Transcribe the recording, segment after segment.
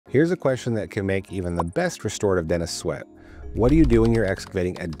Here's a question that can make even the best restorative dentist sweat. What do you do when you're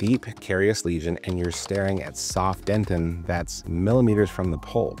excavating a deep carious lesion and you're staring at soft dentin that's millimeters from the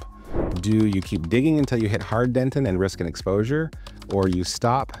pulp? Do you keep digging until you hit hard dentin and risk an exposure? Or you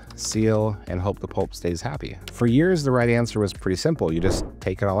stop, seal, and hope the pulp stays happy? For years, the right answer was pretty simple. You just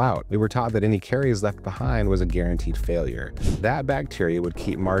take it all out. We were taught that any caries left behind was a guaranteed failure. That bacteria would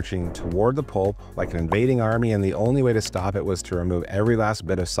keep marching toward the pulp like an invading army, and the only way to stop it was to remove every last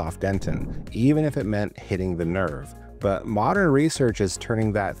bit of soft dentin, even if it meant hitting the nerve. But modern research is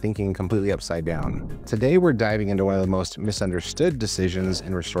turning that thinking completely upside down. Today, we're diving into one of the most misunderstood decisions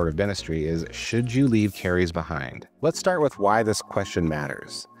in restorative dentistry is, should you leave caries behind? Let's start with why this question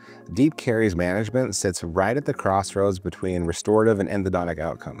matters. Deep caries management sits right at the crossroads between restorative and endodontic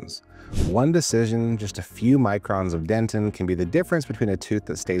outcomes. One decision, just a few microns of dentin, can be the difference between a tooth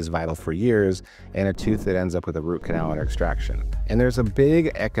that stays vital for years and a tooth that ends up with a root canal or extraction. And there's a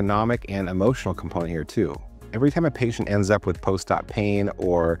big economic and emotional component here too. Every time a patient ends up with post-op pain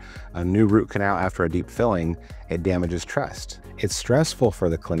or a new root canal after a deep filling, it damages trust. It's stressful for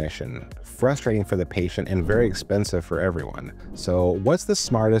the clinician, frustrating for the patient, and very expensive for everyone. So what's the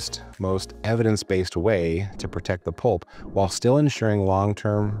smartest, most evidence-based way to protect the pulp while still ensuring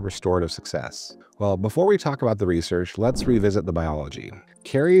long-term restorative success? Well, before we talk about the research, let's revisit the biology.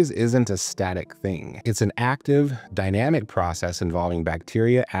 Caries isn't a static thing. It's an active, dynamic process involving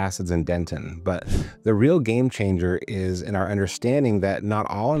bacteria, acids, and dentin. But the real game changer is in our understanding that not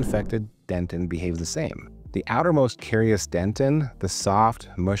all infected dentin behaves the same. The outermost carious dentin, the soft,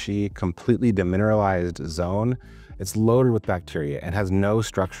 mushy, completely demineralized zone, it's loaded with bacteria and has no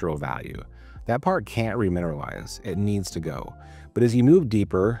structural value. That part can't remineralize. It needs to go. But as you move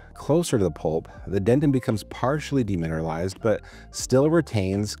deeper, closer to the pulp, the dentin becomes partially demineralized, but still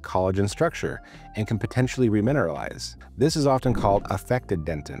retains collagen structure and can potentially remineralize. This is often called affected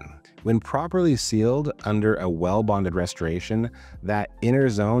dentin. When properly sealed under a well-bonded restoration, that inner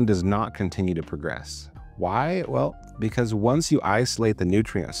zone does not continue to progress. Why? Well, because once you isolate the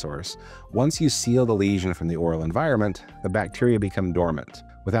nutrient source, once you seal the lesion from the oral environment, the bacteria become dormant.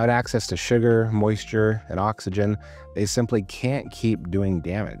 Without access to sugar, moisture, and oxygen, they simply can't keep doing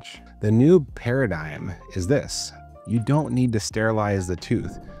damage. The new paradigm is this: you don't need to sterilize the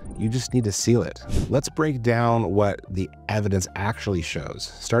tooth, you just need to seal it. Let's break down what the evidence actually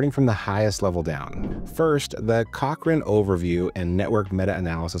shows, starting from the highest level down. First, the Cochrane Overview and Network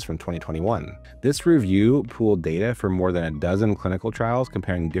Meta-Analysis from 2021. This review pooled data from more than a dozen clinical trials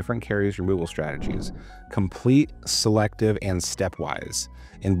comparing different caries removal strategies, complete, selective, and stepwise,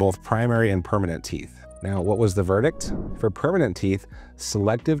 in both primary and permanent teeth. Now, what was the verdict? For permanent teeth,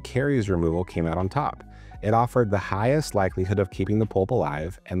 selective caries removal came out on top. It offered the highest likelihood of keeping the pulp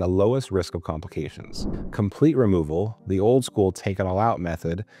alive and the lowest risk of complications. Complete removal, the old school take it all out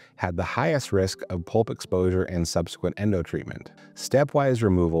method, had the highest risk of pulp exposure and subsequent endo treatment. Stepwise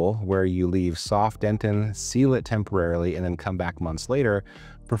removal, where you leave soft dentin, seal it temporarily, and then come back months later,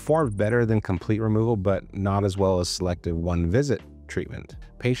 performed better than complete removal, but not as well as selective one-visit treatment.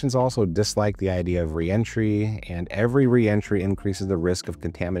 Patients also dislike the idea of re-entry, and every re-entry increases the risk of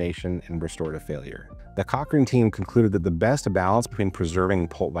contamination and restorative failure. The Cochrane team concluded that the best balance between preserving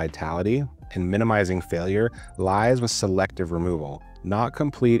pulp vitality and minimizing failure lies with selective removal, not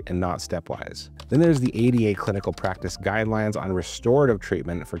complete and not stepwise. Then there's the ADA Clinical Practice Guidelines on Restorative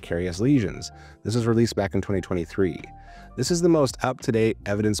Treatment for Carious Lesions. This was released back in 2023. This is the most up-to-date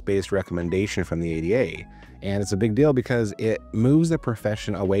evidence-based recommendation from the ADA, and it's a big deal because it moves the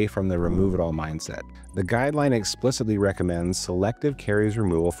profession away from the remove-it-all mindset. The guideline explicitly recommends selective caries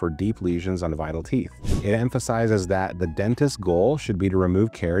removal for deep lesions on vital teeth. It emphasizes that the dentist's goal should be to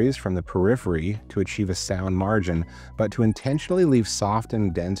remove caries from the periphery to achieve a sound margin, but to intentionally leave soft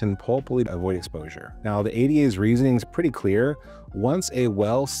and dentin pulpily to avoid exposure. Now, the ADA's reasoning is pretty clear. Once a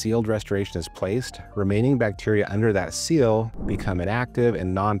well-sealed restoration is placed, remaining bacteria under that seal become inactive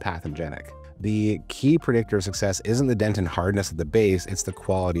and non-pathogenic. The key predictor of success isn't the dentin hardness at the base, it's the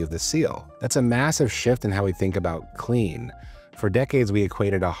quality of the seal. That's a massive shift in how we think about clean. For decades, we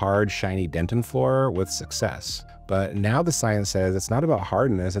equated a hard, shiny dentin floor with success. But now the science says it's not about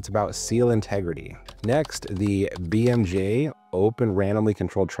hardness, it's about seal integrity. Next, the BMJ open randomly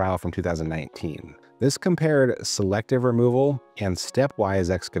controlled trial from 2019. This compared selective removal and stepwise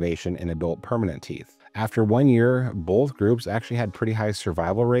excavation in adult permanent teeth. After 1 year, both groups actually had pretty high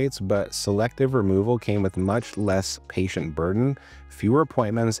survival rates, but selective removal came with much less patient burden, fewer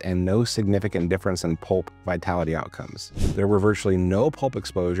appointments, and no significant difference in pulp vitality outcomes. There were virtually no pulp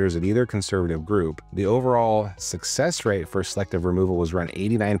exposures at either conservative group. The overall success rate for selective removal was around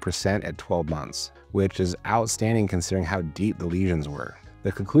 89% at 12 months, which is outstanding considering how deep the lesions were.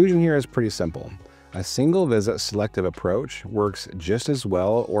 The conclusion here is pretty simple. A single visit selective approach works just as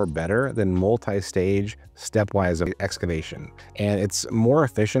well or better than multi-stage stepwise excavation, and it's more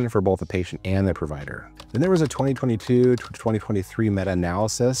efficient for both the patient and the provider. Then there was a 2022 to 2023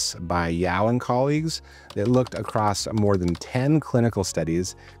 meta-analysis by Yao and colleagues that looked across more than 10 clinical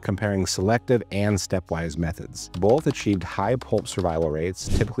studies comparing selective and stepwise methods. Both achieved high pulp survival rates,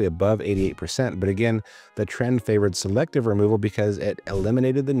 typically above 88%, but again, the trend favored selective removal because it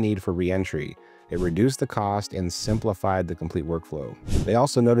eliminated the need for re-entry. It reduced the cost and simplified the complete workflow. They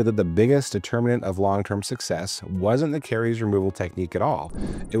also noted that the biggest determinant of long-term success wasn't the caries removal technique at all.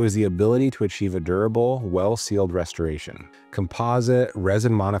 It was the ability to achieve a durable, well-sealed restoration. Composite,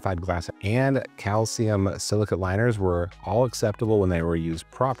 resin-modified glass, and calcium silicate liners were all acceptable when they were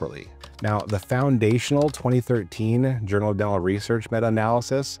used properly. Now, the foundational 2013 Journal of Dental Research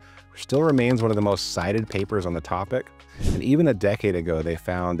meta-analysis still remains one of the most cited papers on the topic. And even a decade ago, they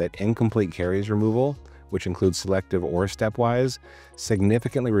found that incomplete caries removal, which includes selective or stepwise,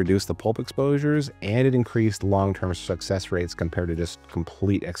 significantly reduced the pulp exposures, and it increased long-term success rates compared to just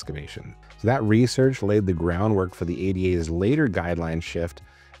complete excavation. So that research laid the groundwork for the ADA's later guideline shift,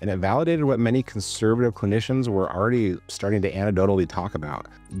 and it validated what many conservative clinicians were already starting to anecdotally talk about,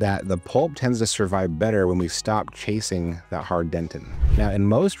 that the pulp tends to survive better when we stop chasing that hard dentin. Now, and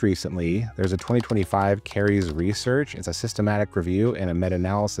most recently, there's a 2025 Caries research. It's a systematic review and a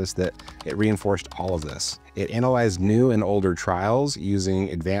meta-analysis that it reinforced all of this. It analyzed new and older trials using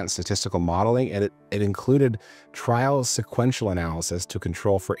advanced statistical modeling, and it included trial sequential analysis to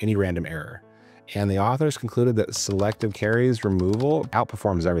control for any random error. And the authors concluded that selective caries removal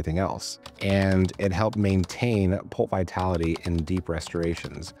outperforms everything else, and it helped maintain pulp vitality in deep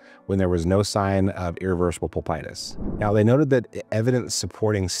restorations when there was no sign of irreversible pulpitis. Now, they noted that evidence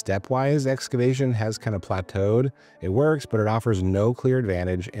supporting stepwise excavation has kind of plateaued. It works, but it offers no clear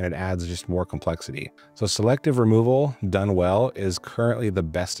advantage, and it adds just more complexity. So selective removal done well is currently the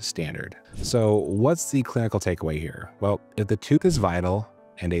best standard. So what's the clinical takeaway here? Well, if the tooth is vital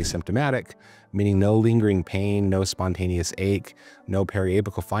and asymptomatic, meaning no lingering pain, no spontaneous ache, no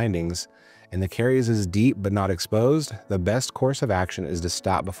periapical findings, and the caries is deep but not exposed, the best course of action is to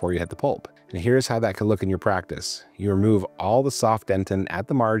stop before you hit the pulp. And here's how that could look in your practice. You remove all the soft dentin at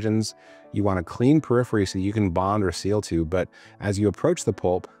the margins. You want a clean periphery so you can bond or seal to, but as you approach the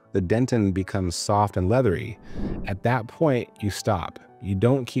pulp, the dentin becomes soft and leathery. At that point, you stop. You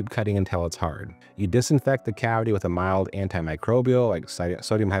don't keep cutting until it's hard. You disinfect the cavity with a mild antimicrobial like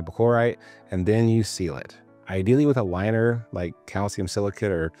sodium hypochlorite, and then you seal it. Ideally with a liner like calcium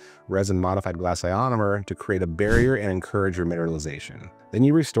silicate or resin-modified glass ionomer to create a barrier and encourage remineralization. Then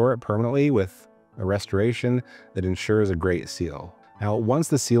you restore it permanently with a restoration that ensures a great seal. Now, once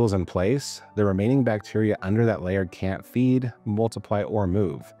the seal is in place, the remaining bacteria under that layer can't feed, multiply, or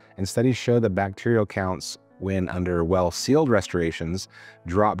move. And studies show that bacterial counts when under well-sealed restorations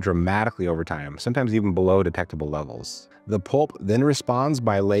drop dramatically over time, sometimes even below detectable levels. The pulp then responds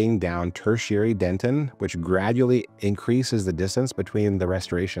by laying down tertiary dentin, which gradually increases the distance between the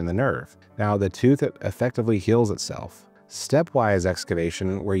restoration and the nerve. Now, the tooth effectively heals itself. Stepwise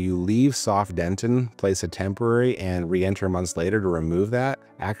excavation, where you leave soft dentin, place a temporary, and re-enter months later to remove that,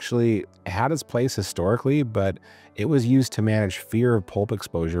 actually had its place historically, but it was used to manage fear of pulp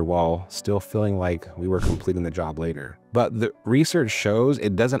exposure while still feeling like we were completing the job later. But the research shows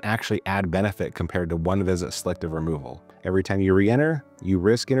it doesn't actually add benefit compared to one-visit selective removal. Every time you re-enter, you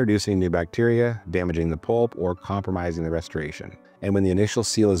risk introducing new bacteria, damaging the pulp, or compromising the restoration. And when the initial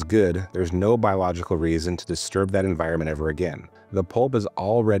seal is good, there's no biological reason to disturb that environment ever again. The pulp is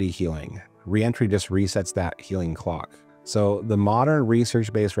already healing. Re-entry just resets that healing clock. So the modern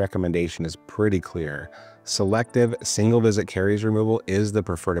research-based recommendation is pretty clear. Selective single-visit caries removal is the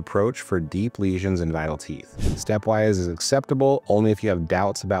preferred approach for deep lesions in vital teeth. Stepwise is acceptable only if you have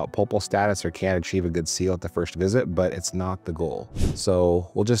doubts about pulpal status or can't achieve a good seal at the first visit, but it's not the goal. So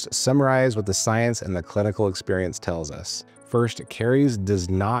we'll just summarize what the science and the clinical experience tells us. First, caries does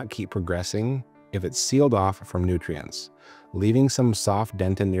not keep progressing if it's sealed off from nutrients. Leaving some soft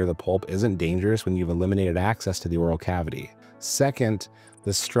dentin near the pulp isn't dangerous when you've eliminated access to the oral cavity. Second,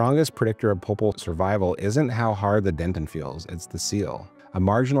 the strongest predictor of pulpal survival isn't how hard the dentin feels, it's the seal. A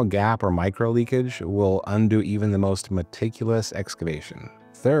marginal gap or micro leakage will undo even the most meticulous excavation.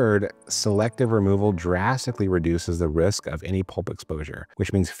 Third, selective removal drastically reduces the risk of any pulp exposure,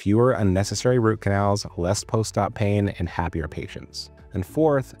 which means fewer unnecessary root canals, less post-op pain, and happier patients. And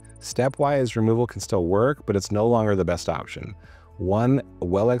fourth, stepwise removal can still work, but it's no longer the best option. One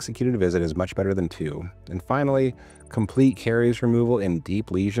well-executed visit is much better than two. And finally, complete caries removal in deep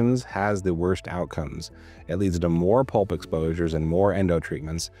lesions has the worst outcomes. It leads to more pulp exposures and more endo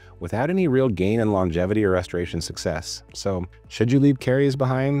treatments without any real gain in longevity or restoration success. So, should you leave caries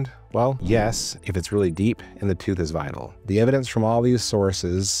behind? Well, yes, if it's really deep and the tooth is vital. The evidence from all these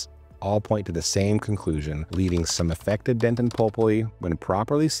sources all point to the same conclusion. Leaving some affected dentin pulpily, when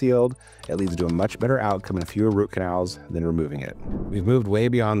properly sealed, it leads to a much better outcome and fewer root canals than removing it. We've moved way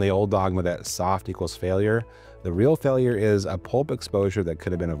beyond the old dogma that soft equals failure. The real failure is a pulp exposure that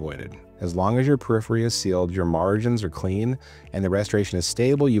could have been avoided. As long as your periphery is sealed, your margins are clean, and the restoration is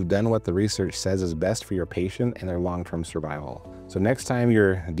stable, you've done what the research says is best for your patient and their long-term survival. So next time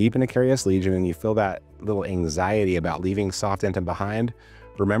you're deep in a carious lesion and you feel that little anxiety about leaving soft dentin behind,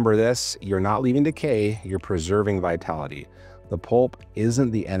 remember this: you're not leaving decay, you're preserving vitality. The pulp isn't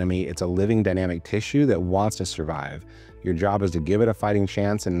the enemy, it's a living dynamic tissue that wants to survive. Your job is to give it a fighting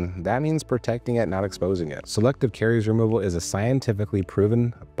chance, and that means protecting it, not exposing it. Selective caries removal is a scientifically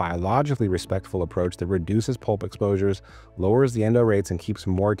proven, biologically respectful approach that reduces pulp exposures, lowers the endo rates, and keeps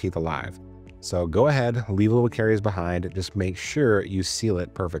more teeth alive. So go ahead, leave little caries behind, just make sure you seal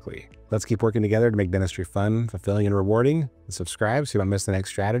it perfectly. Let's keep working together to make dentistry fun, fulfilling, and rewarding. Subscribe so you don't miss the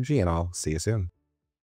next strategy, and I'll see you soon.